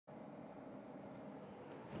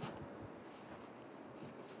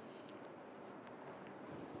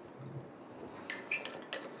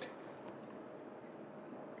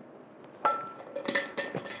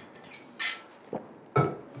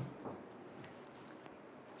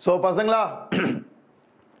So பசங்களா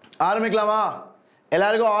ஆரம்பிக்கலாமா?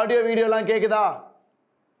 எல்லாருக்கும் ஆடியோ வீடியோலாம் கேக்குதா?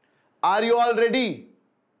 Are you all ready?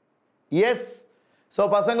 Yes. So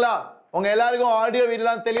பசங்களா உங்க எல்லாருக்கும் ஆடியோ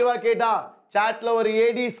வீடியோலாம் தெளிவா கேட்டா chatல ஒரு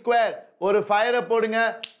AD square ஒரு ஃபயரை போடுங்க.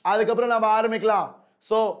 அதுக்கு அப்புறம் நாம ஆரம்பிக்கலாம்.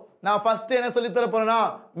 So நான் ஃபர்ஸ்ட் என்ன சொல்லி தர போறேன்னா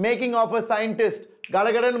மேக்கிங் ஆஃப் a scientist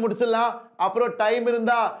கடகடன்னு முடிச்சிடலாம். அப்புறம் டைம்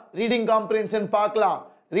இருந்தா ரீடிங் காம்ப்ரிஹென்ஷன் பார்க்கலாம்.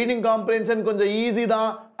 ரீடிங் காம்ப்ரிஹென்ஷன் கொஞ்சம் ஈஸி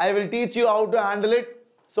தான். I will teach you how to handle it.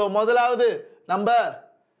 So முதலாவது நம்ம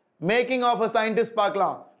மேக்கிங் ஆஃப் a scientist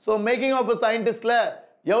பார்க்கலாம். So மேக்கிங் ஆஃப் a scientistல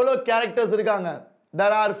எவ்வளவு கேரக்டர்ஸ் இருக்காங்க?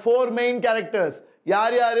 There are 4 main characters.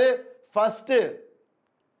 யார் யாரு? First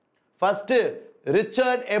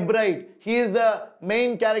Richard Ebright. He is the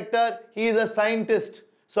main character. He is a scientist.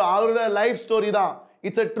 So அவரோட life story தான்.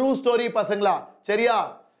 It's a true story பசங்களா. சரியா?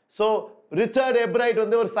 So Richard Ebright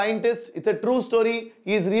வந்து ஒரு scientist. It's a true story.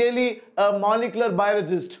 He is really a molecular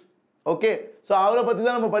biologist. Okay? So அவரை பத்தி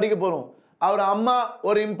தான் நம்ம படிக்க போறோம். அவர் அம்மா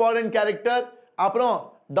ஒரு இம்பார்ட்டன்ட் கேரக்டர். அப்புறம்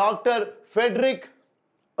doctor Friedrich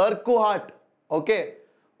Urquhart. Okay?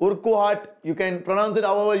 Urquhart. You can pronounce it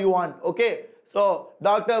however you want. Okay? So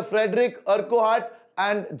Dr. Frederick Urquhart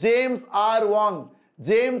and James R. Wong.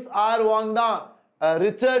 James R. Wong தான்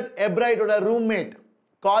Richard Ebright ஓட roommate,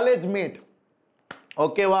 college mate.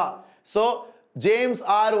 Okay வா? So James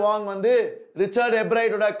R. Wong வந்து Richard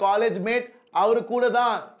Ebright ஓட college mate. அவரு கூட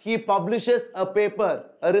தான் he publishes a paper,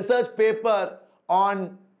 a research paper on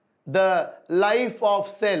the life of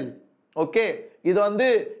cell. Okay? இது வந்து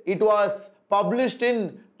it was published in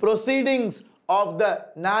proceedings of the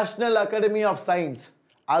National Academy of Science.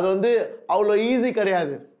 அது வந்து அவ்வளோ ஈஸி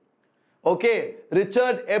கிடையாது. Okay,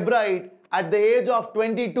 Richard Ebright at the age of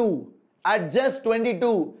 22, at just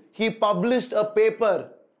 22, he published a paper,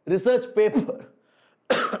 research paper.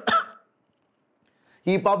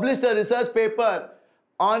 He published a research paper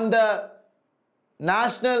on the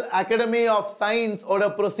National Academy of Science or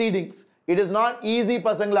the proceedings. It is not easy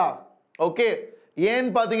பசங்களா. Okay, ஏன்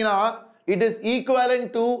பார்த்தீங்கன்னா it is equivalent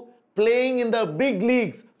to playing in the big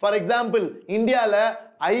leagues. For example, இந்தியால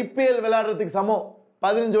IPL விளையாடுறதுக்கு சமம்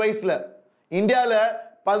 15 வயசுல. இந்தியால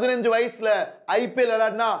 15 வயசுல IPL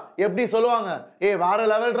விளையாடினா எப்படி சொல்லுவாங்க? வேற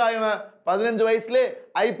லெவல்ரா இவன் 15 வயசுல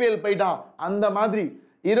IPL போயிட்டான். அந்த மாதிரி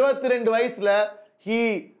 22 வயசுல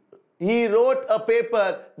he wrote a paper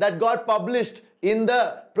that got published in the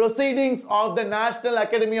proceedings of the National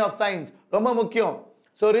Academy of Science. ரொம்ப முக்கியம்.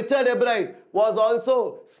 So Richard Ebright was also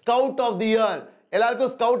Scout of the Year.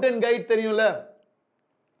 எல்லாருக்கும் Scout and Guide தெரியும்ல?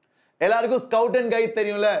 எல்லாருக்கும் Scout and Guide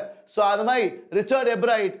தெரியும்ல? So அது மாதிரி Richard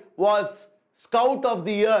Ebright was Scout of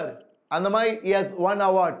the Year. அந்த மாதிரி he has won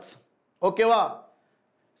awards. ஓகேவா?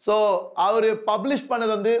 So அவர் பப்ளிஷ்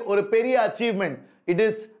பண்ணது வந்து ஒரு பெரிய achievement. It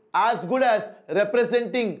is as good as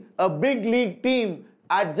representing a big league team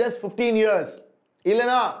at just 15 years.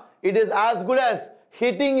 இல்லனா it is as good as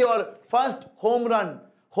hitting your first home run.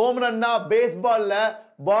 Home run na baseball la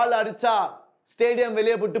ball அடிச்சா stadium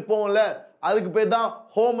வெளியே விட்டு போகும்ல, அதுக்கு பேர் தான்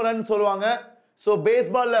home run சொல்லுவாங்க. So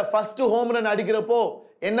பேஸ்பால்ல first home run அடிக்கிறப்போ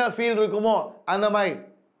என்ன ஃபீல் இருக்குமோ அந்த மாதிரி.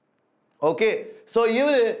 ஓகே, ஸோ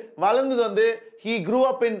இவர் வளர்ந்தது வந்து he grew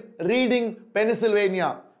up in Reading, Pennsylvania.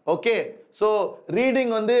 Okay, so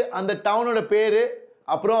reading வந்து அந்த டவுனோட பேரு.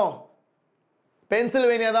 அப்புறம்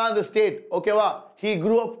பென்சில்வேனியா தான் அந்த ஸ்டேட். ஓகேவா? he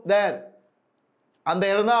grew up there. அந்த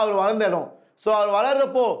இடம் தான் அவர் வளர்ந்த இடம். ஸோ அவர்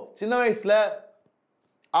வளர்றப்போ சின்ன வயசுல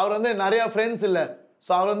அவர் வந்து நிறைய ஃப்ரெண்ட்ஸ் இல்லை.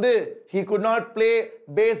 ஸோ அவர் வந்து he could not play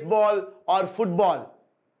baseball or football.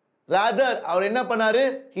 rather அவர் என்ன பண்ணாரு?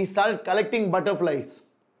 he started collecting butterflies.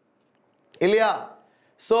 இல்லையா?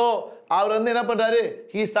 ஸோ அவர் வந்து என்ன பண்றாரு?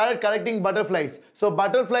 he started collecting butterflies. So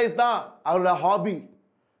butterflies தான் அவரோட ஹாபி.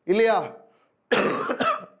 இல்லையா?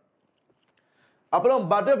 அப்புறம்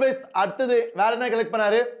பட்டர்ஃப்ளைஸ் அடுத்தது வேற என்ன கலெக்ட்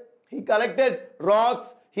பண்ணாரு? he collected rocks,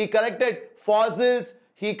 he collected fossils,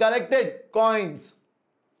 he collected coins.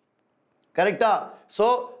 கரெக்டா? ஸோ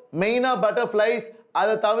மெயினா பட்டர்ஃப்ளைஸ்.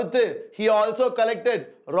 அதை தவிர்த்து he also collected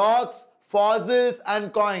rocks, fossils and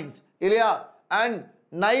coins. இல்லையா? and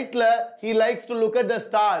நைட்ல he likes to look at the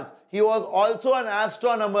stars. he was also an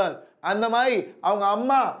astronomer. அந்த மாதிரி அவங்க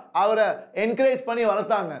அம்மா அவரை என்கரேஜ் பண்ணி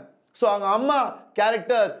வளர்த்தாங்க. ஸோ அவங்க அம்மா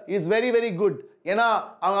character is very very good. ஏன்னா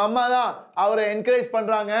அவங்க அம்மா தான் அவரை என்கரேஜ்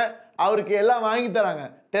பண்றாங்க, அவருக்கு எல்லாம் வாங்கி தராங்க.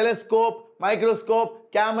 Telescope, microscope,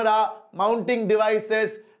 camera, mounting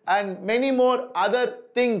devices and many more other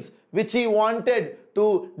things which he wanted to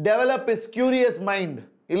develop his curious mind.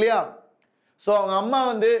 இல்லையா? ஸோ அவங்க அம்மா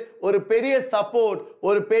வந்து ஒரு பெரிய சப்போர்ட்,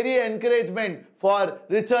 ஒரு பெரிய என்கரேஜ்மெண்ட் ஃபார்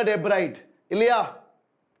ரிச்சர்ட் எப்ரைட். இல்லையா?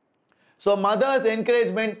 ஸோ மதர்ஸ்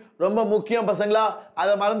என்கரேஜ்மெண்ட் ரொம்ப முக்கியம் பசங்களா,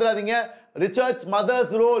 அதை மறந்துடாதீங்க. Richards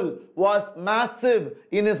mothers role was massive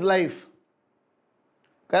in his life.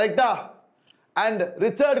 கரெக்டா? அண்ட்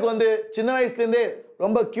ரிச்சர்டுக்கு வந்து சின்ன வயசுலேருந்தே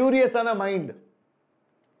ரொம்ப கியூரியஸான மைண்ட்.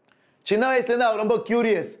 சின்ன வயசுலேருந்து அவர் ரொம்ப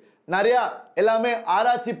கியூரியஸ், நிறையா எல்லாமே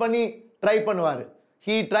ஆராய்ச்சி பண்ணி ட்ரை பண்ணுவார்.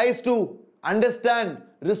 he tries to understand,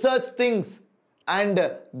 research things and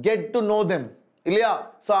get to know them. இல்லையா?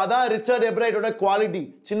 ஸோ அதான் ரிச்சர்ட் எப்ரைட்டோட குவாலிட்டி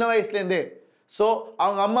சின்ன வயசுலேருந்தே. ஸோ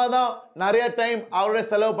அவங்க அம்மா தான் நிறைய டைம் அவரோட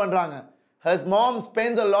செலவு பண்ணுறாங்க. his mom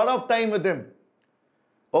spends a lot of time with him.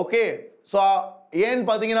 Okay, so ஏன்னு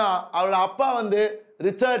பார்த்தீங்கன்னா அவரோட அப்பா வந்து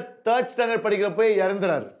ரிச்சர்ட் 3rd ஸ்டாண்டர்ட் படிக்கிறப்போ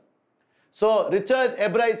இறந்துறாரு. So Richard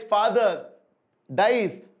எப்ரைட்ஸ் father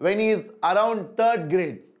dies when he is around 3rd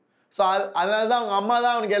grade. So அதனால தான் அவங்க அம்மா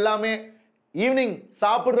தான் அவனுக்கு எல்லாமே. ஈவினிங்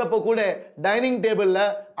சாப்பிட்றப்போ கூட டைனிங் டேபிளில்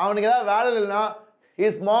அவனுக்கு ஏதாவது வேலை இல்லைன்னா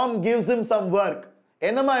his mom gives him some work.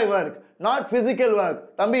 என்ன மாதிரி ஒர்க்? Not physical work.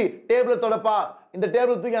 தம்பி டேபிளை தொடப்பா, இந்த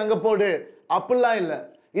டேபிள் தூக்கி அங்கே போடு, அப்படிலாம் இல்லை.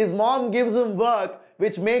 his mom gives him work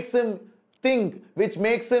which makes him think, which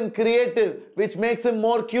makes him creative, which makes him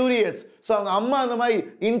more curious. So அவங்க அம்மா அந்த மாதிரி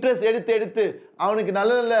இன்ட்ரெஸ்ட் எடுத்து அவனுக்கு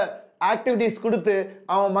நல்ல நல்ல ஆக்டிவிட்டிஸ் கொடுத்து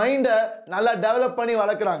அவன் மைண்டை நல்லா டெவலப் பண்ணி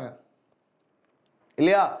வளர்க்குறாங்க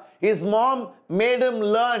இல்லையா? his mom made him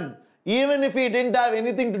learn even if he didn't have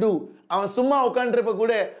anything to do. அவன் சும்மா உட்காந்துருப்ப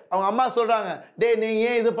கூட அவங்க அம்மா சொல்றாங்க, டே நீ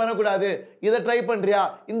ஏன் இது பண்ணக்கூடாது, இதை ட்ரை பண்றியா,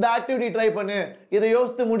 இந்த ஆக்டிவிட்டி ட்ரை பண்ணு, இதை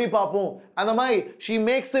யோசித்து முடி பார்ப்போம். அந்த மாதிரி she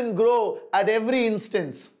makes him grow at every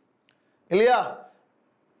instance. இல்லையா?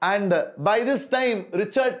 And by this time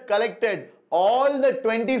Richard collected all the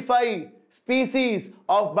 25 species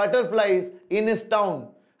of butterflies in his town.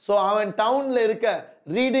 So அவன் டவுன்ல இருக்க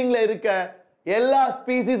ரீடிங்ல இருக்க எல்லா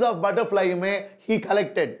species of பட்டர்ஃப்ளையுமே he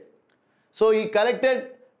collected. So he collected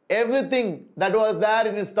everything that was there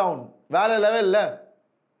in his town. வேற லெவல்ல.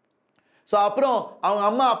 So அப்புறம் அவங்க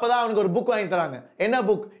அம்மா அப்பதான் அவனுக்கு ஒரு புக் வாங்கி தராங்க. என்ன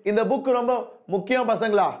புக்? இந்த புக் ரொம்ப முக்கியம்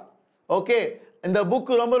பசங்களா. ஓகே, இந்த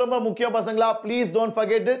புக் ரொம்ப ரொம்ப முக்கியம் பசங்களா, ப்ளீஸ் டோன்ட்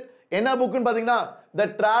ஃபர்கெட் இட். என்ன புக்குன்னு பார்த்தீங்கன்னா த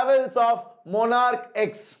travels of monarch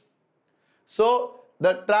X. So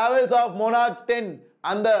the travels of monarch 10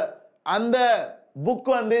 அந்த புக்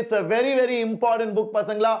வந்து it's a very very important book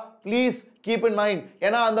பசங்களா, ப்ளீஸ் கீப் இன் மைண்ட்.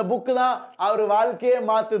 ஏன்னா அந்த புக்கு தான் அவர் வாழ்க்கையே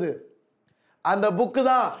மாத்துது. அந்த புக்கு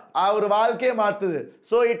தான் அவர் வாழ்க்கையே மாத்துது.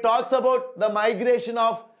 So it talks about the migration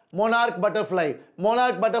of monarch butterfly.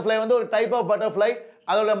 Monarch butterfly வந்து ஒரு டைப் ஆஃப் பட்டர்ஃப்ளை,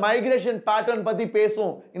 அதோட மைக்ரேஷன் பேட்டர்ன் பற்றி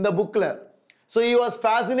பேசும் இந்த புக்கில். So he was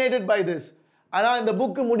fascinated by this. ஆனால் இந்த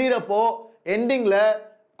புக்கு முடிகிறப்போ எண்டிங்கில்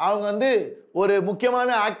அவங்க வந்து ஒரு முக்கியமான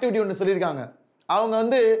ஆக்டிவிட்டி ஒன்று சொல்லியிருக்காங்க. அவங்க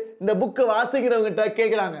வந்து இந்த புக்கை வாசிக்கிறவங்ககிட்ட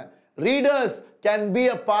கேட்குறாங்க, readers can be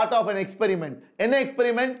a part of an experiment. என்ன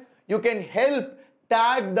experiment? You can help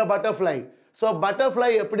take the butterfly. So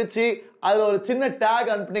பட்டர்ஃப்ளையை பிடிச்சி அதில் ஒரு சின்ன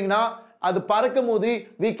டேக் அனுப்புனீங்கன்னா அது பறக்கும் போது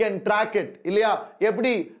we can track it. இல்லையா?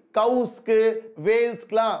 எப்படி கவுஸ்க்கு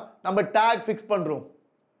வேல்ஸ்க்குலாம் நம்ம டேக் ஃபிக்ஸ் பண்ணுறோம்,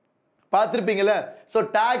 பார்த்துருப்பீங்கல்ல? ஸோ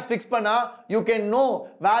டேக்ஸ் ஃபிக்ஸ் பண்ணா you can know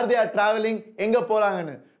where they are travelling, எங்கே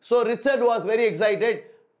போகிறாங்கன்னு. So Richard was very excited.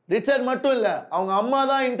 Richard மட்டும் இல்லை, அவங்க அம்மா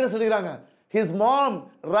தான் இன்ட்ரெஸ்ட் எடுக்கிறாங்க. his mom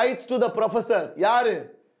writes to the professor. யாரு?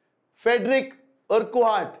 ஃபெட்ரிக்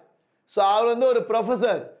ஒர்குஹார்ட். ஸோ அவர் வந்து ஒரு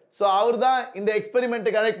ப்ரொஃபஸர். ஸோ அவர் தான் இந்த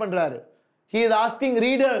எக்ஸ்பெரிமெண்ட்டை கனெக்ட் பண்ணுறாரு. he is asking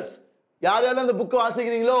readers, யார் யாரெல்லாம் இந்த புக்கை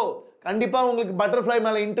வாசிக்கிறீங்களோ கண்டிப்பாக உங்களுக்கு பட்டர்ஃப்ளை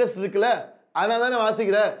மேலே இன்ட்ரெஸ்ட் இருக்குல்ல, அதனால தானே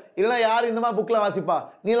வாசிக்கிற, இல்லைனா யார் இந்த மாதிரி புக்கெலாம் வாசிப்பா,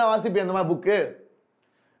 நீலாம் வாசிப்பியா இந்த மாதிரி book?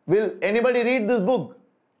 will anybody read this book?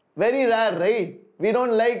 very rare, right? we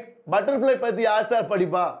don't like butterfly பற்றி யார் சார்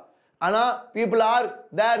படிப்பா? ஆனால் people are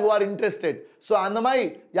there who are interested. So அந்த மாதிரி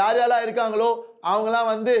யார் யாரெல்லாம் இருக்காங்களோ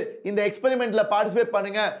அவங்களாம் வந்து இந்த எக்ஸ்பெரிமெண்ட்டில் பார்ட்டிசிபேட்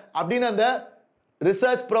பண்ணுங்க அப்படின்னு அந்த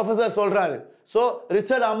ரிசர்ச் ப்ரொஃபஸர் சொல்கிறாரு. ஸோ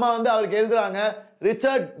ரிச்சர்ட் அம்மா வந்து அவருக்கு எழுதுறாங்க.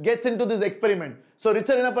 Richard gets in to this experiment. So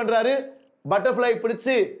Richard என்ன பண்ணுறாரு? பட்டர்ஃப்ளை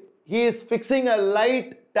பிடிச்சி he is fixing a light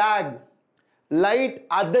tag, light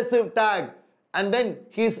adhesive tag, and then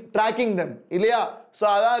he is tracking them. இல்லையா? ஸோ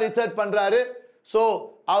அதான் ரிச்சர்ட் பண்ணுறாரு. ஸோ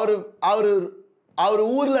அவர்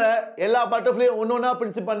ஊரில் எல்லா பட்டர்ஃப்ளையும் ஒன்று ஒன்றா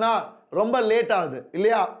பிடிச்சி பண்ணால் ரொம்ப லேட் ஆகுது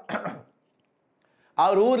இல்லையா?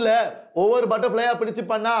 அவர் ஊரில் ஒவ்வொரு பட்டர்ஃப்ளையாக பிடிச்சி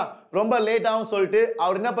பண்ணால் ரொம்ப லேட் ஆகும் சொல்லிட்டு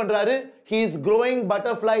அவர் என்ன பண்ணுறாரு? he is growing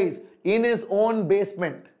butterflies in his own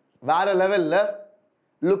basement. வேற லெவலில்.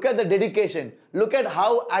 look at the dedication, look at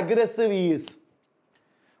how aggressive he is.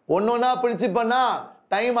 ஒன்று ஒன்றா பிடிச்சி பண்ணால்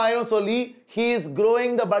டைம் ஆயிரும் சொல்லி he is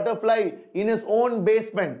growing the butterfly in his own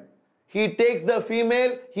basement. He takes the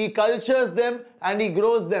female, he cultures them and he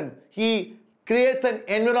grows them. He creates an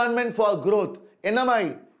environment for growth. என்னமாய்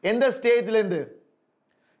எந்த ஸ்டேஜ்லேருந்து?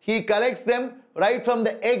 he collects them right from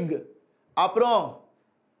the egg, அப்புறம்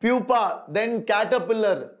pupa, then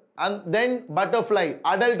caterpillar and then butterfly,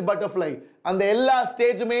 adult butterfly. அந்த எல்லா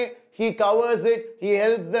ஸ்டேஜுமே he covers it, he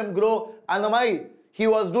helps them grow. அந்த மாதிரி he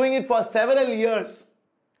was doing it for several years.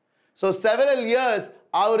 So several years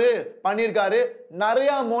அவரு பண்ணிருக்காரு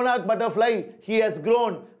நிறைய monarch butterfly he has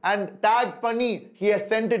grown and tag பண்ணி he has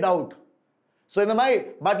sent it out. So இந்த மாதிரி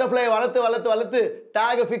butterfly வளர்த்து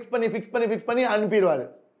tag fix பண்ணி அனுப்பிடுவாரு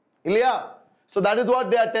இல்லையா? So that is what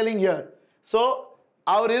they are telling here. So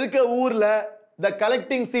அவர் இருக்க ஊர்ல the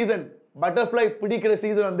collecting season butterfly பிடிக்கிற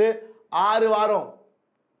season வந்து 6 வாரம்.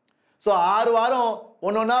 So 6 வாரம்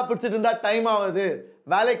ஒன்னொன்னா பிடிச்சிட்டு இருந்தா டைம் ஆகுது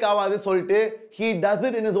வேலைக்கு ஆகாது சொல்லிட்டு he does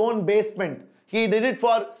it in his own basement. He did it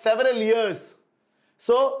for several years.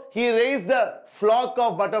 So he raised the flock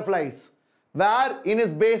of butterflies. Where? In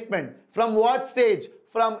his basement. From what stage?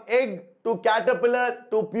 From egg to caterpillar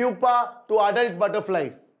to pupa to adult butterfly.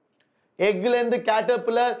 Egg length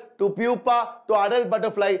caterpillar to pupa to adult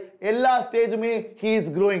butterfly. Ella stage me he is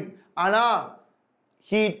growing. Ana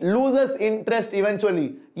he loses interest eventually.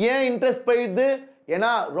 ஏன் interest போயிடுது?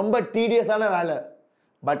 ஏன்னா ரொம்ப டீடியஸான வேலை.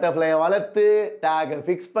 பட்டர்ஃப்ளையை வளர்த்து டேகை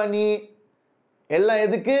fix பண்ணி எல்லாம்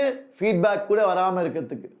எதுக்கு? Feedback கூட வராமல்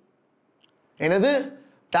இருக்கிறதுக்கு. என்னது?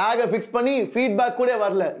 டேகை ஃபிக்ஸ் பண்ணி ஃபீட்பேக் கூட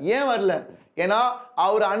வரல. ஏன் வரல? ஏன்னா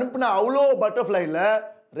அவர் அனுப்பின அவ்வளோ பட்டர்ஃப்ளைல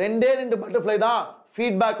 2 பட்டர்ஃப்ளை தான்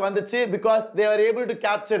ஃபீட்பேக் வந்துச்சு because they are able to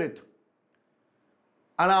capture it.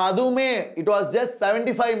 ஆனால் அதுவுமே it was just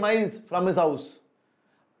 75 miles from his house.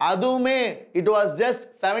 அதுவுமே it was just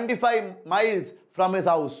 75 miles from his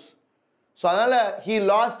house. So அதனால he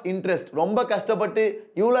lost interest. ரொம்ப கஷ்டப்பட்டு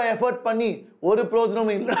இவ்வளோ எஃபர்ட் பண்ணி ஒரு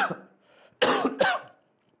பிரயோஜனமும் இல்லை.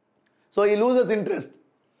 So he loses interest.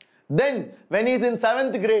 Then when he is in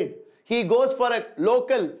 7th grade he goes for a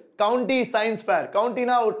local county science fair. County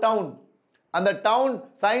na ஒரு town. And the town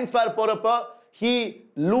science fair போறப்ப he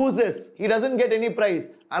loses. He doesn't get any prize.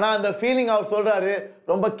 ஆனா அந்த feeling அவர் சொல்றாரு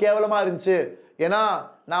ரொம்ப கேவலமா இருந்துச்சு. ஏன்னா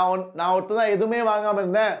நான் ஒருத்ததான் எதுவுமே வாங்காம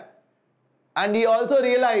இருந்தேன். And he also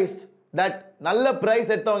realized that நல்ல prize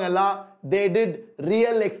எடுத்தவங்க எல்லாம் they did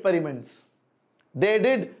real experiments. They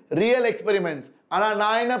did real experiments. ஆனா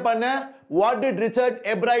நான் என்ன பண்ணேன்? What did Richard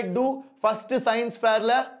Ebright do? First science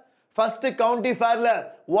fairல, first county fairல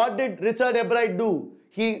what did Richard Ebright do?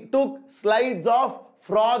 He took slides of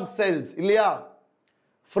frog cells. இல்லையா?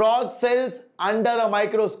 Frog cells under a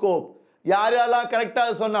microscope. யாரெல்லாம் கரெக்டா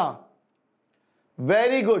சொன்னா?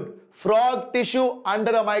 Very good. Frog tissue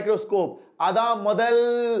under a microscope. அதான் முதல்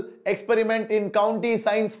experiment in county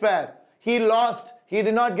science fair. He lost. He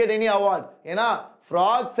did not get any award. ஏன்னா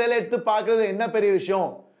frog cell எடுத்து பார்க்கிறது என்ன பெரிய விஷயம்?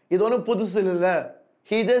 இது ஒன்றும் புதுசு இல்லை.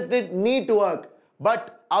 He just did neat work. But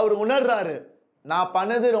அவர் உணர்றாரு நான்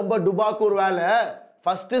பண்ணது ரொம்ப டுபாக்கூர் வேலை.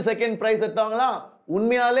 ஃபர்ஸ்ட் செகண்ட் பிரைஸ் எடுத்தவங்களாம்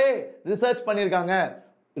உண்மையாலே ரிசர்ச் பண்ணியிருக்காங்க.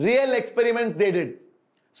 Real experiment they did.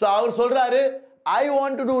 So அவர் சொல்றாரு I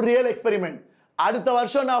want to do real experiment. அடுத்த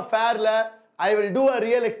வருஷம் நான் ஃபேர்ல I will do a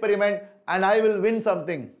real experiment and I will win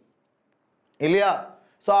something. இல்லையா?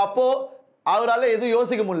 ஸோ அப்போ அவரால் எதுவும்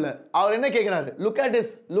யோசிக்க முடியல. அவர் என்ன கேட்கிறாரு?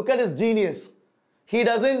 look at his genius. He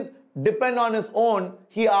doesn't depend on his own.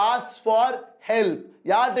 He asks for help.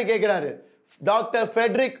 யார்கிட்ட கேட்கிறாரு? டாக்டர்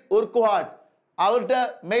ஃபெட்ரிக் உர்குஹார்ட் அவர்கிட்ட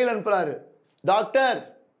மெயில் அனுப்புறாரு. டாக்டர்,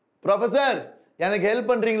 ப்ரொஃபசர், எனக்கு ஹெல்ப்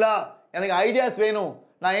பண்றீங்களா? எனக்கு ஐடியாஸ் வேணும்.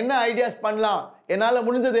 நான் என்ன ஐடியாஸ் பண்ணலாம்? என்னால்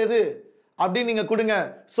முடிஞ்சது எது அப்படின்னு நீங்க கொடுங்க.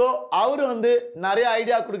 ஸோ அவர் வந்து நிறைய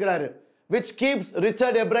ஐடியா கொடுக்குறாரு. which keeps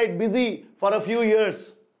Richard Ebright busy for a few years.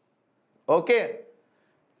 Okay,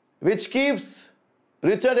 which keeps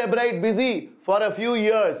Richard Ebright busy for a few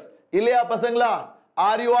years. இல்லையா பசங்களா?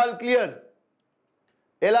 Are you all clear?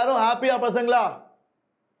 எல்லாரும் ஹாப்பியா பசங்களா?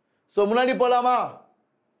 ஸோ முன்னாடி போலாமா?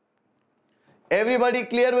 Everybody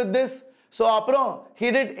clear with this? So அப்புறம் he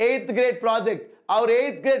did 8th grade project. Our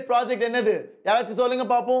 8th grade project என்னது? யாராச்சும் சொல்லுங்க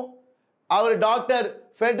பாப்போம். அவர் டாக்டர்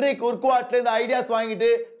ஃபெட்ரிக் உர்குஹார்ட்ல இருந்து ஐடியாஸ் வாங்கிட்டு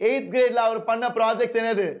 8th gradeல அவர் பண்ண ப்ராஜெக்ட்ஸ்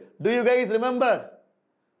என்னது? Do you guys remember?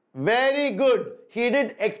 Very good. He did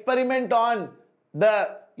experiment on the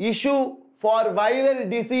issue for viral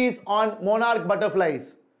disease on monarch butterflies.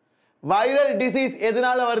 Viral disease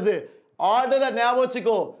எதனால வருது? ஆர்டரை ஞாபகம்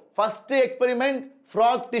வச்சுக்கோ. ஃபர்ஸ்ட் எக்ஸ்பெரிமெண்ட்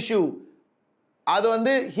ஃப்ராக் டிஷ்யூ, அது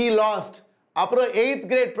வந்து he lost. அப்புறம் 8th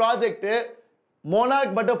grade project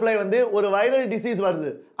monarch butterfly வந்து ஒரு வைரல் டிசீஸ்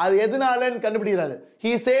வருது. அது எதனாலன்னு கண்டுபிடிக்கிறாரு.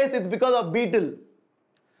 He says it's because of beetle.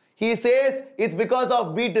 He says it's because of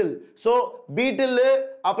beetle. So beetle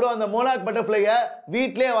அப்புறம் அந்த monarch butterfly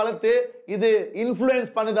வீட்லயே வளர்த்து இது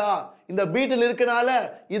இன்ஃப்ளூயன்ஸ் பண்ணுதா, இந்த பீட்டில் இருக்கனால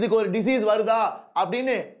இதுக்கு ஒரு டிசீஸ் வருதா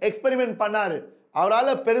அப்படின்னு எக்ஸ்பெரிமெண்ட் பண்ணாரு.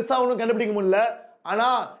 அவரால் பெருசா ஒன்றும் கண்டுபிடிக்க முடியல. ஆனா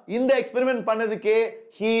இந்த experiment பண்ணதுக்கே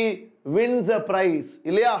he wins a prize.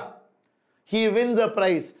 இல்லையா? He wins a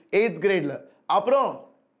prize 8th gradeல. அப்புறம்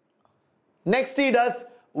next he does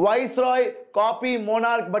viceroy copy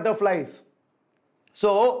monarch butterflies.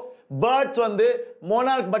 So birds வந்து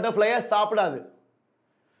monarch butterfly சாப்பிடாது,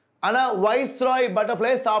 ஆனா viceroy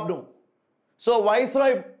butterfly சாப்பிடும். So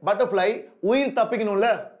viceroy butterfly உயிர் தப்பிக்கணும்ல.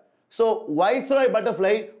 So viceroy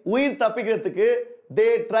butterfly உயிர் தப்பிக்கிறதுக்கு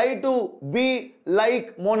they try to be like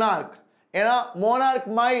monarch. ஏனா monarch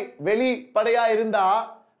மை வெளிப்படையா இருந்தா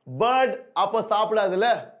bird அப்ப சாப்பிடாதுல.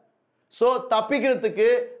 So தப்பிக்கிறதுக்கு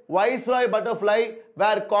viceroy butterfly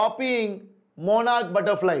were copying monarch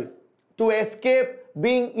butterfly to escape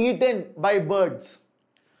being eaten by birds.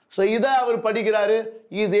 So இத அவர் படிக்கிறாரு.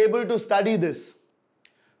 He is able to study this.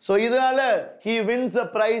 So இதனால he wins a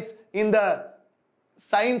prize in the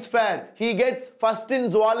science fair. He gets first in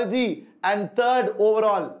zoology and third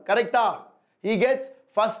overall. Correcta? He gets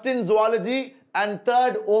first in zoology and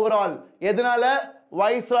third overall. எதனால?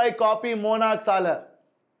 Viceroy copy monarchs ஆல.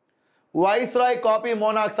 Viceroy copy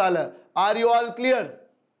monarchs ஆல. Are you all clear?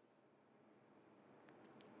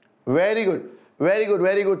 Very good. Very good.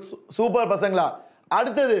 Very good. Super பசங்களா.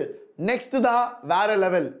 அடுத்தது next தான் வேற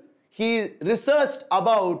level. He researched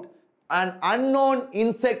about an unknown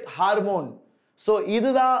insect hormone. So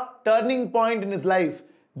இதுதான் turning point in his life.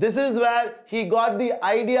 This is where he got the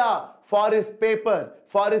idea for his paper,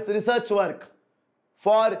 for his research work,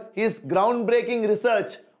 for his groundbreaking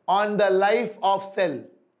research on the life of cell.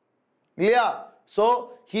 இல்லையா? So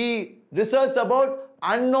he researched about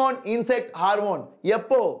unknown insect hormone.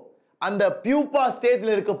 எப்போ? அந்த pupa stageல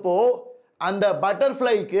இருக்கப்போ அந்த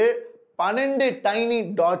butterflyக்கு 12 tiny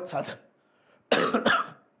dots அது.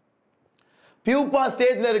 pupa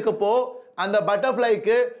stageல இருக்கப்போ அந்த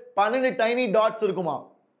butterflyக்கு 12 tiny dots இருக்குமா.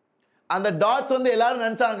 அந்த dots வந்து எல்லாரும்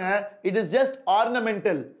நினைச்சாங்க it is just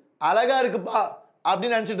ornamental. அழகா இருக்குப்பா அப்படி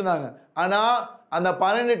நினைச்சிட்டு இருந்தாங்க. ஆனா அந்த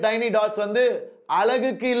 12 tiny dots வந்து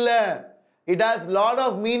அழகுக்கு இல்ல. It has lot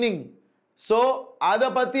of meaning. So அத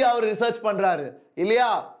பத்தி அவர் ரிசர்ச் பண்றாரு.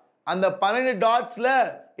 இல்லையா? அந்த 12 dotsல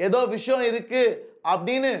ஏதோ விஷயம் இருக்கு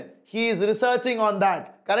அப்படினு he is researching on that.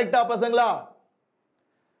 கரெக்ட்டா பசங்களா?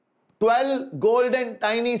 12 golden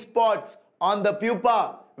tiny spots on the pupa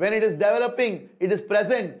when it is developing, it is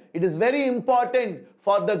present, it is very important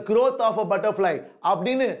for the growth of a butterfly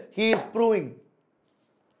அப்படினு he is proving.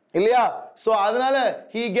 இல்லையா? So அதனால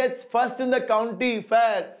he gets first in the county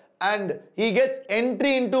fair and he gets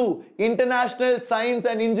entry into international science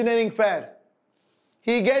and engineering fair.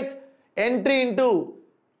 He gets entry into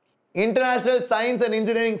international science and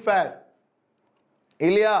engineering fair.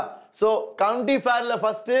 இல்லையா? So county fairல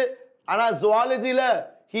first ஆனா zoologyல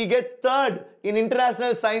he gets third in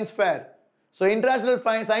international science fair. So international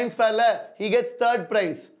science fairல he gets third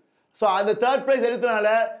prize. So அந்த third prize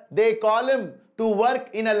எடுத்தனால they call him to work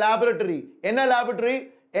in a laboratory. என்ன laboratory?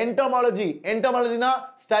 Entomology. Entomology na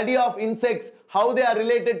study of insects, how they are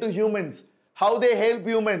related to humans, how they help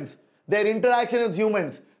humans, their interaction with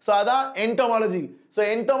humans. So ada entomology. So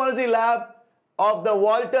entomology lab of the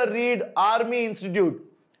Walter Reed Army Institute.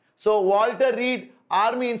 So Walter Reed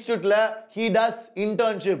Army Institute la he does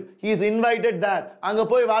internship. He is invited there. அங்க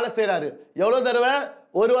போய் வேலை செய்றாரு. எவ்வளவு தடவை?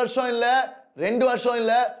 ஒரு வருஷம் இல்ல, 2 வருஷம்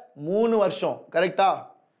இல்ல, 3 வருஷம். கரெக்ட்டா?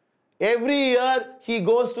 Every year he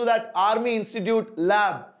goes to that Army Institute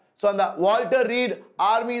lab. So அந்த Walter Reed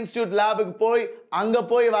Army Institute lab க்கு போய் அங்க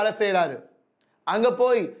போய் வேலை செய்றாரு. அங்க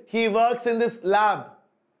போய் he works in this lab.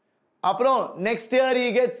 அப்புறம் next year he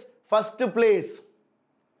gets first place.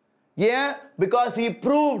 Yeah, because he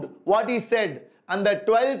proved what he said. And the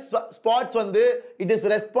 12 spots வந்து it is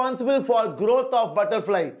responsible for growth of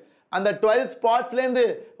butterfly. And the 12 spots ல இருந்து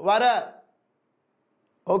வர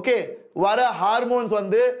வர hormones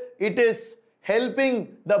வந்து it is helping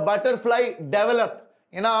the butterfly develop.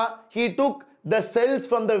 ஏனா he took the cells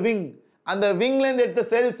from the wing. அந்த wingல இருந்து எடுத்த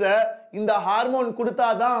cells இந்த ஹார்மோன்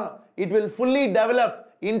கொடுத்தாதான் it will fully develop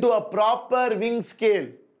into a proper wing scale.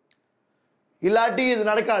 இல்லாட்டி இது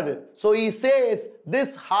நடக்காது. So he says this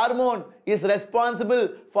hormone is responsible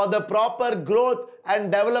for the proper growth and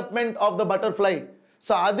development of the butterfly.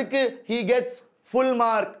 So அதுக்கு he gets full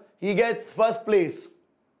mark, he gets first place.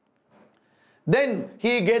 Then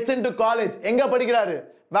he gets into college. எங்க படிக்கிறாரு?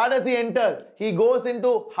 Where does he enter? He goes into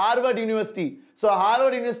Harvard University. So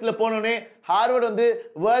Harvard University ல போனோனே Harvard வந்து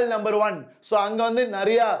world number 1. So அங்க வந்து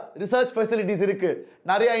நிறைய research facilities இருக்கு,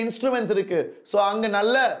 நிறைய instruments இருக்கு. So அங்க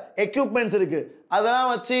நல்ல equipments இருக்கு.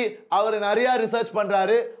 அதெல்லாம் வச்சு அவர் நிறைய research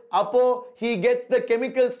பண்றாரு. அப்போ he gets the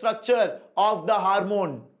chemical structure of the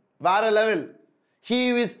hormone. வேற level. He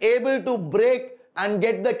is able to break and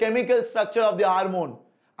get the chemical structure of the hormone.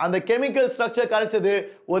 அந்த chemical structure கிடைச்சது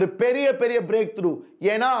ஒரு பெரிய பெரிய break through.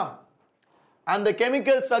 ஏனா அந்த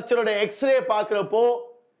chemical structure ஓட x-ray பார்க்கறப்போ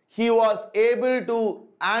he was able to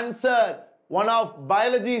answer one of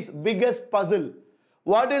biology's biggest puzzle.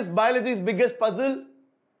 What is biology's biggest puzzle?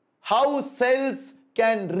 How cells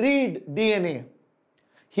can read DNA.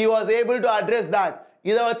 He was able to address that.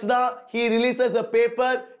 இதை வச்சு தான் he releases the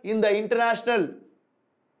paper in the international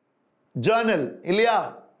journal இல்லையா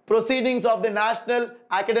proceedings of the National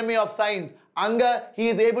Academy of Science anga he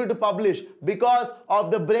is able to publish because of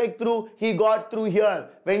the breakthrough he got through here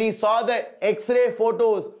when he saw the x-ray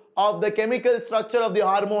photos of the chemical structure of the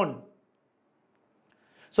hormone.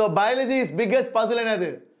 So biology's biggest puzzle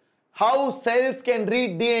enadhu how cells can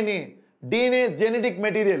read DNA is genetic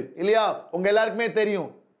material இல்லையா உங்க எல்லாருக்குமே தெரியும்.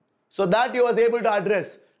 So that he was able to address,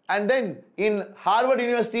 and then in Harvard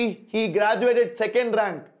University he graduated second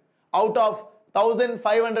rank out of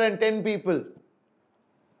 1510 people.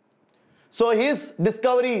 So his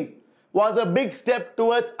discovery was a big step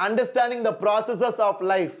towards understanding the processes of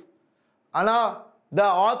life. Anna, the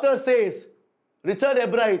author says Richard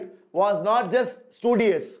Ebright was not just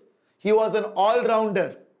studious, he was an all-rounder.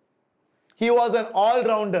 He was an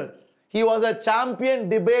all-rounder. He was a champion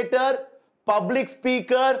debater, public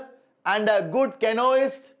speaker, and a good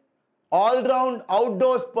canoeist, all-round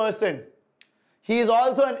outdoors person. He is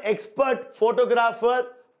also an expert photographer,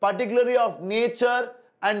 particularly of nature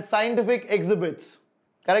and scientific exhibits.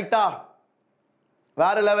 Correcta?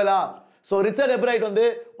 Vera level ah. So Richard Ebright வந்து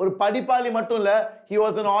ஒரு படிப்பாளி மட்டும் இல்ல, he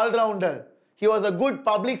was an all-rounder. He was a good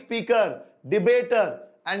public speaker, debater,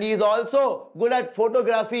 and he is also good at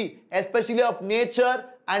photography, especially of nature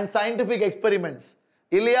and scientific experiments.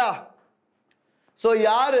 இல்லையா? So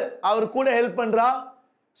யார் அவர் கூட help பண்றா?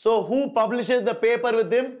 So who publishes the paper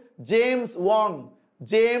with him? James Wong.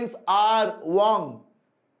 James R. Wong.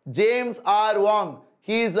 James R. Wong.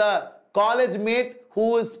 He is a college mate who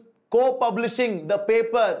is co-publishing the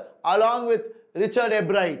paper along with Richard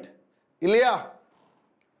Ebright. இல்லையா?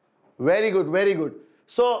 Very good, very good.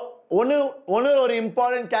 So ஒன்னு ஒரு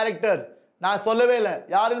important character நான் சொல்லவே இல்லை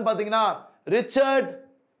யாருன்னு பார்த்தீங்கன்னா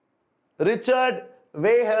Richard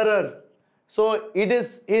Weyherer. So it is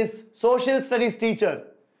his social studies teacher.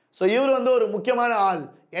 So இவர் வந்து ஒரு முக்கியமான ஆள்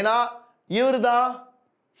ஏன்னா இவர் தான்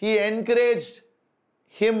he encouraged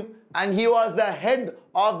him and he was the head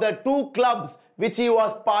of the two clubs which he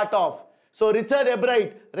was part of. So Richard Ebright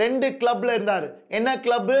ரெண்டு கிளப்ல இருந்தார். என்ன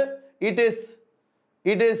club?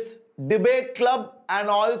 It is debate club and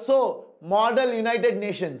also Model United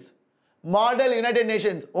Nations. Model United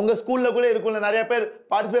Nations உங்க ஸ்கூல்ல கூட இருக்கும்ல நிறைய பேர்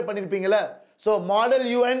participate பண்ணிருப்பீங்கல. So Model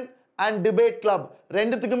UN and debate club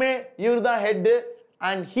ரெண்டுத்துக்குமே இவர் தான் head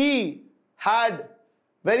and he had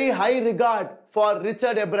very high regard for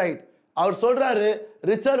Richard Ebright. அவர் சொல்றாரு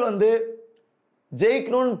ரிச்சர்ட் வந்து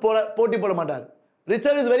ஜெயிக்கணும்னு போட்டி போட மாட்டார்.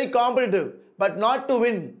 Richard is very competitive but not to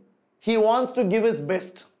win. He wants to give his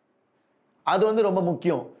best. அது வந்து ரொம்ப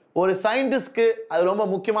முக்கியம். ஒரு சயின்டிஸ்ட்க்கு அது ரொம்ப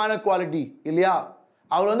முக்கியமான குவாலிட்டி இல்லையா?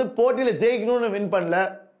 அவர் வந்து போட்டியில ஜெயிக்கணும்னு வின் பண்ணல.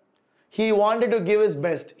 He wanted to give his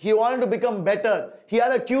best. He wanted to become better. He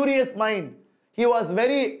had a curious mind. He was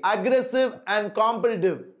very aggressive and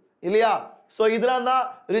competitive. இல்லையா? So இதெல்லாம் தான்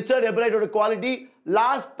ரிச்சர்ட் எப்ரைட்டோட குவாலிட்டி.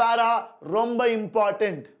 லாஸ்ட் பேரா ரொம்ப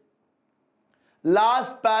இம்பார்ட்டன்ட்.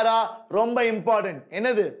 லாஸ்ட் பேரா ரொம்ப இம்பார்ட்டன்ட்.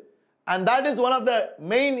 என்னது? And that is one of the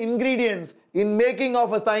main ingredients in making of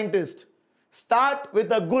a scientist. Start with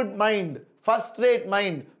a good mind, first-rate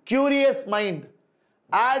mind, curious mind.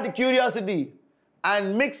 Add curiosity and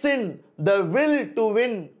mix in the will to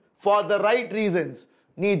win for the right reasons.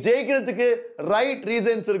 நீ ஜெயிக்கிறதுக்கு right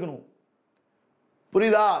reasons இருக்கணும்.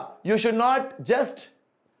 புரியுதா? You should not just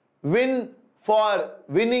win for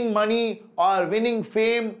winning money or winning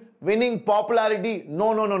fame, winning popularity.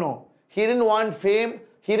 No. He didn't want fame.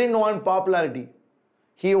 He didn't want popularity.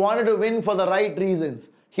 He wanted to win for the right reasons.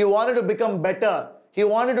 He wanted to become better. He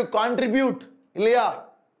wanted to contribute. இல்லையா?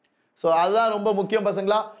 So அதுதான் ரொம்ப முக்கியம்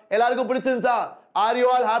பசங்களா. எல்லாருக்கும் பிடிச்சிருந்தா? Are you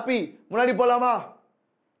all happy? முன்னாடி போலாமா?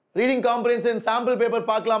 Reading comprehension sample paper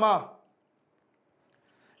பார்க்கலாமா?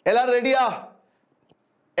 எல்லாரும் ரெடியா?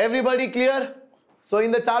 Everybody clear? So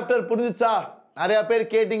இந்த chapter புரிஞ்சுச்சா? நிறைய பேர்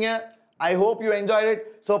கேட்டீங்க. I hope you enjoyed it.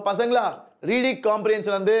 So பசங்களா reading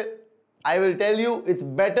comprehension வந்து I will tell you it's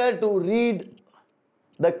better to read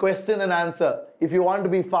the question and answer if you want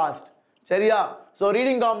to be fast. சரியா? So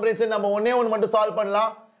reading comprehension நம்ம ஒண்ணே ஒன்னு மட்டும் சால்வ்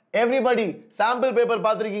பண்ணலாம். Everybody sample paper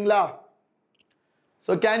பார்த்திருக்கீங்களா?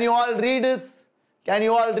 So can you all read this? Can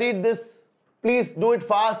you all read this? Please do it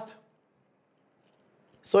fast.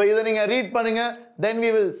 So இதை நீங்க read பண்ணுங்க, then we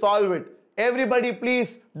will solve it. Everybody please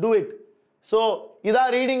do it. So இதா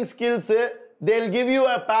reading skills. They'll give you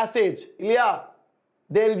a passage. இல்லையா?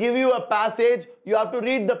 They'll give you a passage. You have to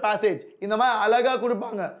read the passage. இந்த மாதிரி அழகா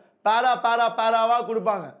கொடுப்பாங்க. பாராவா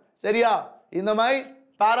கொடுப்பாங்க. சரியா? இந்த மாதிரி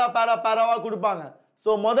பாராவா கொடுப்பாங்க. So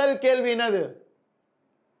முதல் கேள்வி என்னது?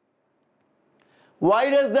 Why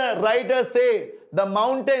does the writer say the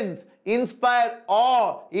mountains inspire awe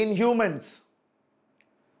in humans?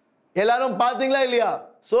 எல்லாரும் பாத்தீங்களா இல்லையா?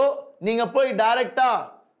 சோ நீங்க போய் டைரக்டா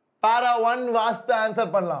para 1 வாஸ்து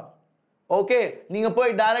ஆன்சர் பண்ணலாம். ஓகே, நீங்க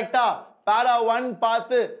போய் டைரக்டா para 1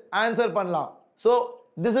 பார்த்து ஆன்சர் பண்ணலாம். So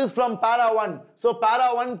this is from para 1. so para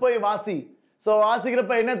 1 போய் வாசி. so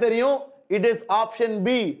வாசிக்கிறப்ப என்ன தெரியும்? It is option B.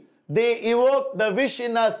 They evoke the wish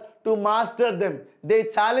in us to master them. They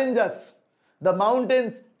challenge us. The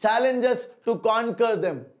mountains challenge us to conquer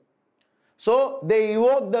them. So they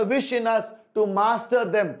evoke the wish in us to master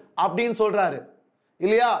them அப்படினு சொல்றாரு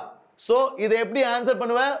இல்லையா? so இதை எப்படி answer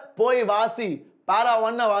பண்ணுவ? போய் வாசி, para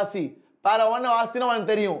 1 வாசி. para 1 வாசினா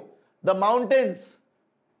உனக்கு தெரியும். The mountains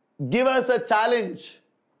give us a challenge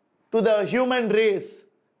to the human race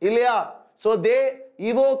இல்லையா? so they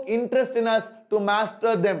evoke interest in us to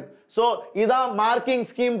master them. so இதான் மார்க்கிங்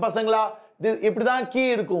ஸ்கீம் பசங்களா. இப்படிதான் கீ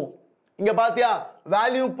இருக்கும். இங்க பாத்தியா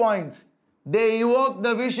value points. they evoke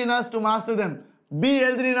the wish in us to master them. B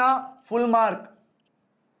எழுதினா full mark.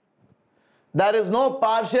 there is no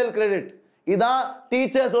partial credit. இதான்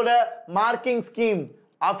teachers ஓட marking scheme.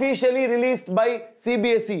 officially released by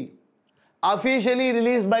CBSE. officially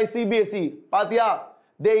released by CBSE. பாத்தியா?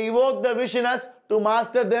 they evoke the wish in us to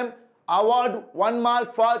master them. award 1 mark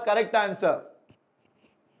for correct answer.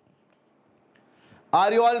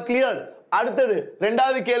 are you all clear? அடுத்தது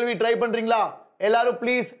ரெண்டாவது கேள்வி try பண்றீங்களா? எல்லாரும்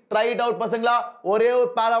please try it out பசங்களா. ஒரே ஒரு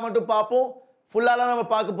பாரா மட்டும் பாப்போம், ஃபுல்லாலாம் நம்ம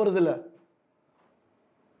பார்க்க போறது இல்ல.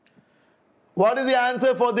 what is the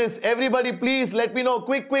answer for this? everybody please let me know.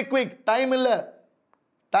 quick time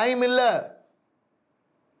இல்ல.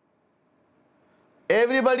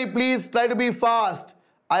 everybody please try to be fast.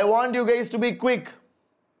 I want you guys to be quick.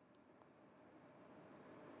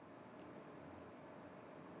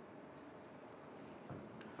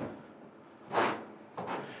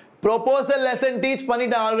 proposal lesson teach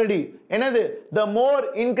பண்ணிட்டேன் already. என்னது? the more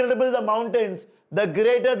incredible the mountains, the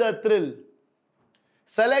greater the thrill.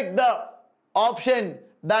 select the option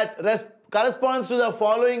that corresponds to the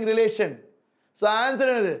following relation. so answer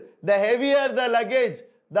என்னது? the heavier the luggage,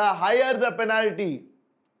 the higher the penalty.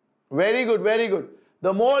 very good.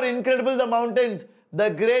 the more incredible the mountains, the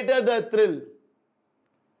greater the thrill.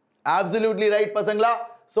 absolutely right பசங்களா.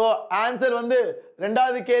 so answer வந்து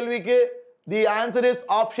ரெண்டாவது கேள்விக்கு the answer is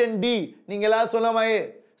option D. நீங்க எல்லாம் சொன்ன மாதிரி.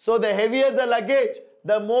 so the heavier the luggage,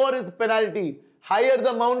 the more is penalty. higher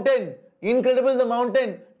the mountain, incredible the mountain,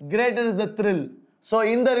 greater is the thrill. so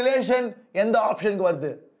இந்த relation எந்த ஆப்ஷனுக்கு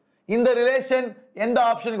வருது? இந்த ரிலேஷன் எந்த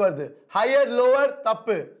ஆப்ஷனுக்கு வருது? higher lower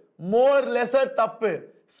தப்பு, more lesser தப்பு,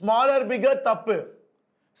 smaller bigger தப்பு.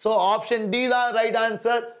 so option D தான் right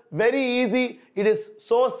answer. very easy, it is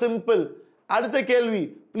so simple. அடுத்த கேள்வி,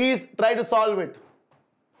 please try to solve it.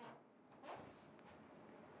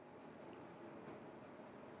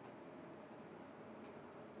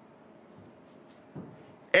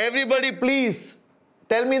 everybody please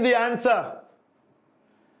tell me the answer.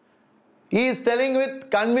 he is telling with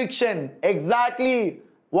conviction. exactly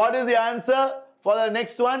what is the answer for the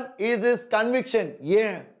next one? it is conviction.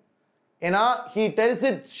 yeah, he tells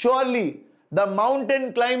it surely. the mountain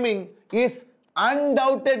climbing is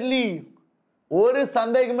undoubtedly, ஒரு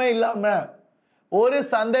சந்தேகமே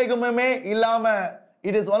இல்லாம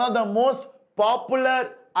it is one of the most popular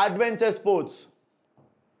adventure sports.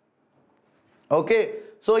 okay,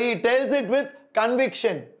 so he tells it with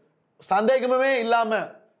conviction. சந்தேகமே இல்லாம.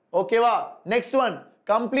 ஓகேவா? next one,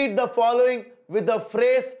 complete the following with the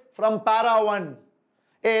phrase from para 1.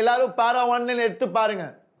 எல்லாரும் para 1 எடுத்து பாருங்க.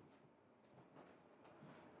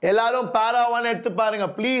 எல்லாரும் para 1 எடுத்து பாருங்க.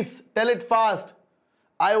 please tell it fast.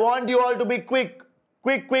 I want you all to be quick.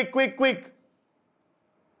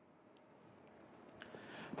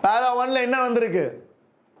 para 1 ல என்ன வந்திருக்கு?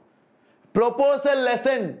 proposal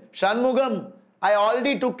lesson. Shanmugam, I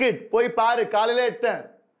already took it. போய் பாரு, காலையில எடுத்தேன்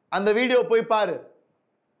அந்த வீடியோ, போய் பாரு.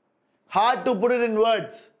 hard to put it in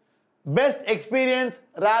words. best experience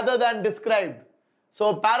rather than described. so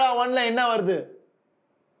para 1 ல என்ன வருது?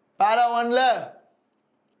 para 1 ல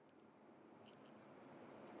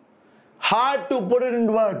hard to put it in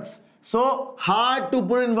words. so hard to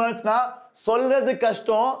put in words na சொல்றது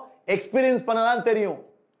கஷ்டம், எக்ஸ்பீரியன்ஸ் பண்ணதான் தெரியும்.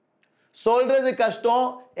 சொல்றது கஷ்டம்,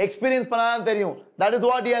 எக்ஸ்பீரியன்ஸ் பண்ணாதான் தெரியும். that is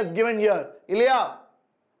what he has given here. இல்லையா?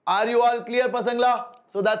 are you all clear பசங்களா?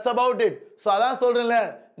 so that's about it. so அதான் சொல்றேன்ல,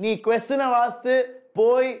 நீ क्वेश्चन வாஸ்து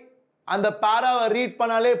போய் அந்த பாராவை ரீட்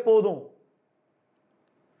பண்ணாலே போதும்.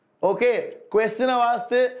 ஓகே, क्वेश्चन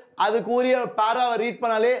வாஸ்து அதுக்குரிய பாராவை ரீட்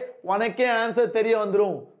பண்ணாலே உனக்கே ஆன்சர் தெரிய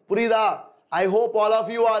வந்துரும். புரியுதா? I hope all of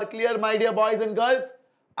you are clear, my dear boys and girls.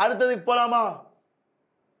 அடுத்ததுக்கு போலாமா?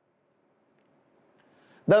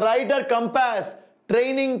 The writer compares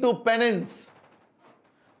training to penance.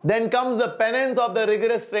 Then comes the penance of the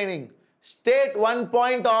rigorous training. State one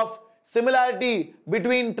point of similarity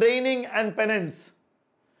between training and penance.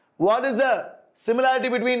 What is the similarity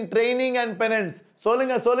between training and penance?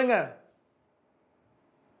 Solunga.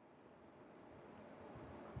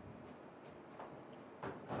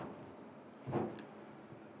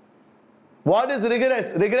 What is rigorous?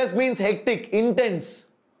 Rigorous means hectic, intense.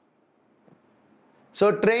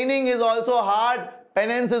 So training is also hard,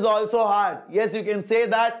 penance is also hard. Yes, you can say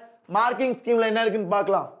that. Marking scheme la enna irukku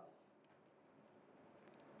paakalam.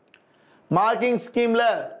 Marking scheme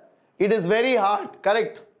la it is very hard,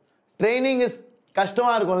 correct. Training is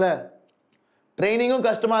கஷ்டமா இருக்கும்ல. ட்ரைனிங்கும்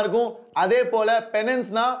கஷ்டமா இருக்கும். அதே போல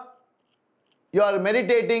penance-na you are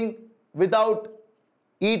meditating without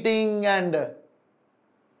eating and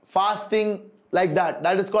fasting like that.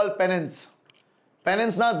 That is called penance.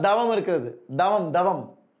 Penance-na தவம் இருக்குது.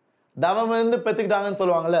 தவம் இருந்து பெத்துக்கிட்டாங்கன்னு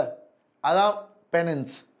சொல்லுவாங்கல்ல. அதான்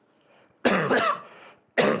penance.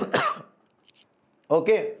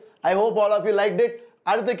 Okay, I hope all of you liked it.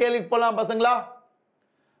 அடுத்த கேள்விக்கு போலாம் பசங்களா.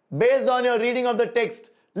 Based on your reading of the text,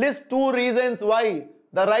 list 2 reasons why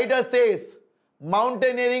the writer says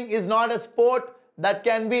mountaineering is not a sport that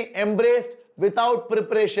can be embraced without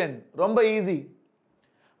preparation. Romba easy.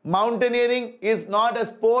 Mountaineering is not a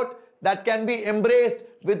sport that can be embraced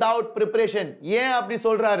without preparation. ஏன் அப்படி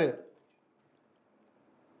சொல்றாரு?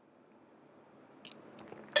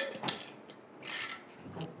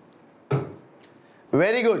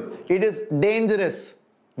 Very good. It is dangerous.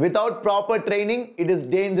 Without proper training, it is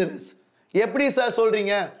dangerous. எப்படி sir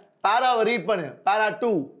சொல்றீங்க? பாராவை read பண்ணு. பாரா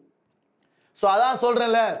 2. So அதான்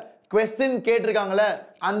சொல்றேன்ல, question கேட்டிருக்காங்கல்ல,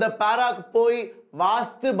 அந்த பாராக்கு போய்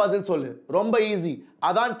வாஸ்து பதில் சொல்லு. ரொம்ப ஈஸி.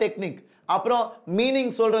 அதான் டெக்னிக். அப்புறம்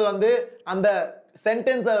மீனிங் சொல்றது வந்து அந்த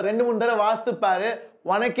சென்டென்ஸை 2-3 தடவை வாஸ்து பாரு,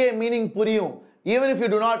 உனக்கே மீனிங் புரியும். Even if you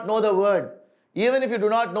do not know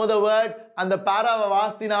the word. அந்த பாராவை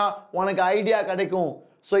வாஸ்தினா உனக்கு ஐடியா கிடைக்கும்.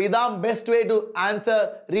 So இதான் best way to answer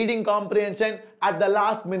reading comprehension at the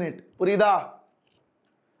last minute. புரியுதா?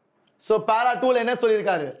 So para 2 என்ன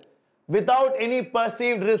சொல்லிருக்காரு? Without any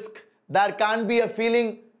perceived risk there can't be a feeling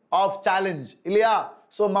of challenge. இல்லையா?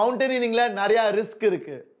 So mountaineeringல நிறைய risk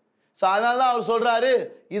இருக்கு. So அதனால தான் அவர் சொல்றாரு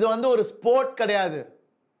இது வந்து ஒரு ஸ்போர்ட் கிடையாது.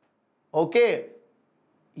 Okay,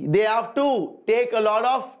 they have to take a lot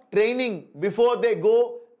of training before they go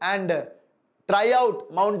and try out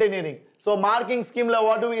mountaineering. So marking scheme la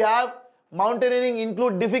what do we have? Mountaineering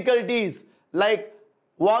include difficulties like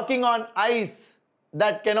walking on ice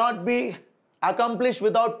that cannot be accomplished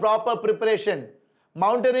without proper preparation.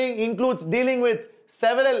 Mountaineering includes dealing with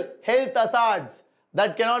several health hazards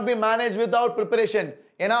that cannot be managed without preparation.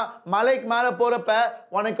 ஏனா மலைக்கு மேல போறப்ப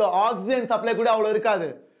உனக்கு oxygen supply கூட அவ்வளவு இருக்காது.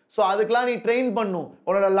 So அதுக்கெல்லாம் நீ ட்ரெயின் பண்ணும்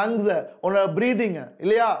உன்னோட லங்ஸை, உன்னோட ப்ரீதிங்கை,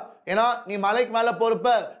 இல்லையா? ஏன்னா நீ மலைக்கு மேலே போகிறப்ப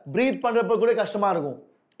ப்ரீத் பண்ணுறப்ப கூட கஷ்டமாக இருக்கும்,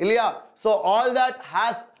 இல்லையா? So all that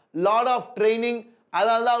has lot of training.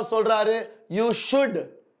 அதனால தான் அவர் சொல்கிறாரு you should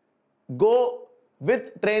go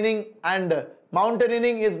with training and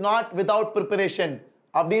mountaineering is not without preparation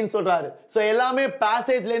அப்படின்னு சொல்கிறாரு. ஸோ எல்லாமே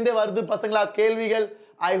பேசேஜ்லேருந்தே வருது பசங்களா கேள்விகள்.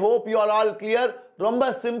 I hope you are all clear. ரொம்ப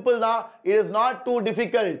சிம்பிள் தான். It is not two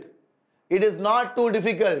difficult. It is not too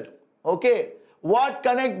difficult. Okay. What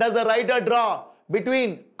connect does the writer draw between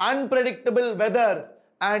unpredictable weather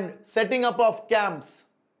and setting up of camps?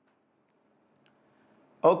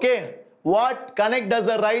 Okay. What connect does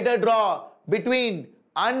the writer draw between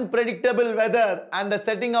unpredictable weather and the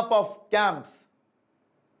setting up of camps?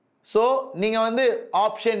 So, நீங்க வந்து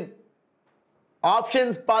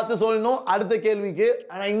options பார்த்து சொல்லணும் அடுத்த கேள்விக்கு.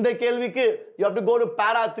 ஆனா இந்த கேள்விக்கு you have to go to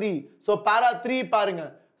para 3. So para 3 பாருங்க.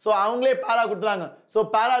 So அவங்களே பாரா கொடுத்துறாங்க. So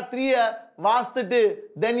para 3 வாசித்துட்டு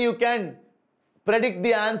then you can predict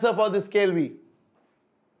the answer for this கேள்வி.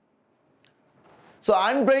 So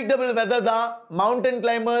unpredictable weather தான் mountain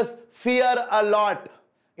climbers fear a lot.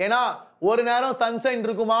 ஏனா ஒரு நேரம் சன்ஷைன்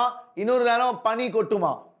இருக்குமா, இன்னொரு நேரம் பனி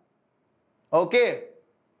கொட்டுமா. Okay.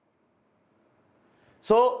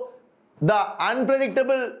 So the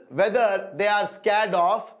unpredictable weather they are scared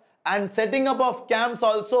of, and setting up of camps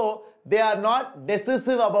also they are not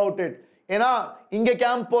decisive about it. ஏனா இங்க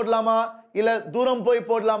கேம்ப் போடலாமா இல்ல தூரம் போய்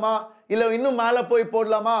போடலாமா இல்ல இன்னும் மேல போய்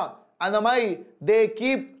போடலாமா அந்த மாதிரி they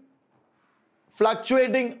keep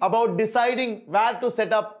fluctuating about deciding where to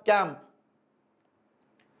set up camp.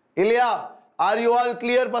 இல்லையா? Are you all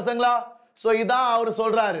clear பசங்களா? So இதான் அவர்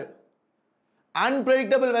சொல்றாரு.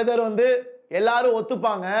 Unpredictable weather வந்து எல்லாரும்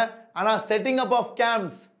ஒத்துப்பாங்க. ஆனா setting up of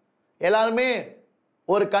camps எல்லாருமே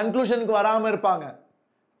ஒரு கன்க்ளூஷனுக்கு வராம இருப்பாங்க.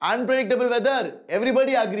 Unpredictable weather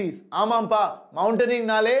everybody agrees. ஆமாம்பா மவுண்டனிங்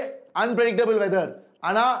நாலே unpredictable weather.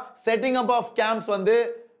 ஆனா setting up of camps வந்து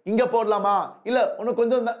இங்க போடலாமா இல்ல உனக்கு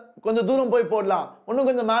கொஞ்சம் கொஞ்சம் தூரம் போய் போடலாம், இன்னும்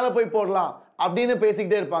கொஞ்சம் மேலே போய் போடலாம் அப்படின்னு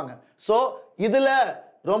பேசிக்கிட்டே இருப்பாங்க. ஸோ இதில்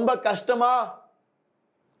ரொம்ப கஷ்டமா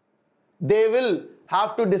they will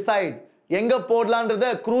have to decide எங்க போடலான்றத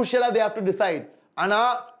crucial they have to decide. ஆனா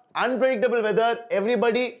unpredictable weather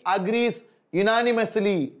everybody agrees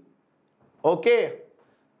unanimously. Okay,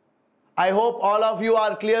 I hope all of you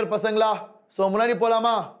are clear பசங்களா. so முன்னாடி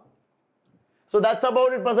போலாமா? so that's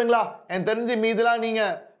about it பசங்களா. and தெரிஞ்சு மீதெல்லாம் நீங்க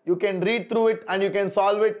you can read through it and you can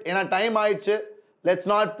solve it. ஏன்னா time ஆயிடுச்சு, let's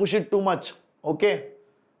not push it too much. okay,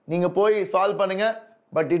 நீங்க போய் சால்வ் பண்ணுங்க,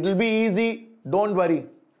 but it will be easy, don't worry.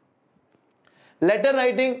 Letter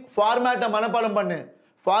writing ஃபார்மேட்டை மனப்பாடம் பண்ணு.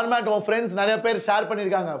 ஃபார்மேட் உன் ஃப்ரெண்ட்ஸ் நிறைய பேர் ஷேர்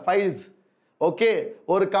பண்ணியிருக்காங்க ஃபைல்ஸ். ஓகே,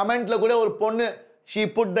 ஒரு கமெண்ட்ல கூட ஒரு பொண்ணு she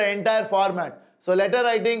put the entire format. So letter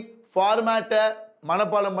writing ஃபார்மேட்டை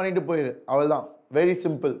மனப்பாடம் பண்ணிட்டு போயிரு, அவ்வளோதான். Very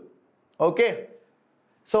simple. Okay,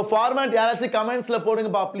 so format யாராச்சும் கமெண்ட்ஸில்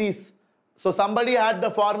போடுங்கப்பா please. So somebody had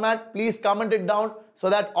the format, please comment it down so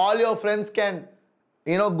that all your friends can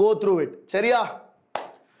go through it. சரியா?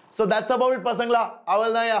 So that's about it பசங்களா,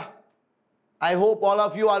 அவ்வளோதான்யா. I hope all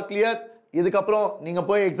of you are clear. இதுக்கப்புறம் நீங்கள்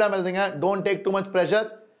போய் exam எழுதுங்க. Don't take too much pressure.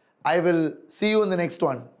 I will see you in the next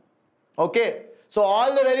one. Okay. So all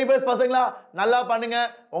the very best பசங்களா, நல்லா பண்ணுங்க.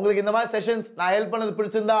 உங்களுக்கு இந்த மாதிரி செஷன்ஸ் நான் ஹெல்ப் பண்ணது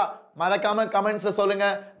பிடிச்சிருந்தா மறக்காம கமெண்ட்ஸில் சொல்லுங்க.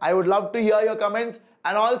 I would love to hear your comments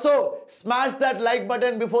and also smash that like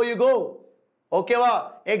button before you go. ஓகேவா?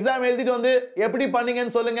 எக்ஸாம் எழுதிட்டு வந்து எப்படி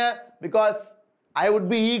பண்ணீங்கன்னு சொல்லுங்க, because I would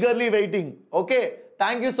be eagerly waiting. Okay.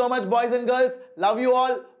 Thank you so much boys and girls. Love you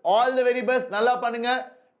all the very best. நல்லா பண்ணுங்க.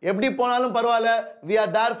 எப்படி போனாலும் பரவாயில்ல, we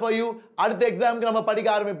are there for you. அடுத்த எக்ஸாம்க்கு நம்ம படிக்க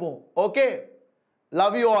ஆரம்பிப்போம். Okay,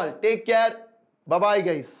 love you all. Take care. Bye bye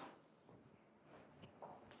guys.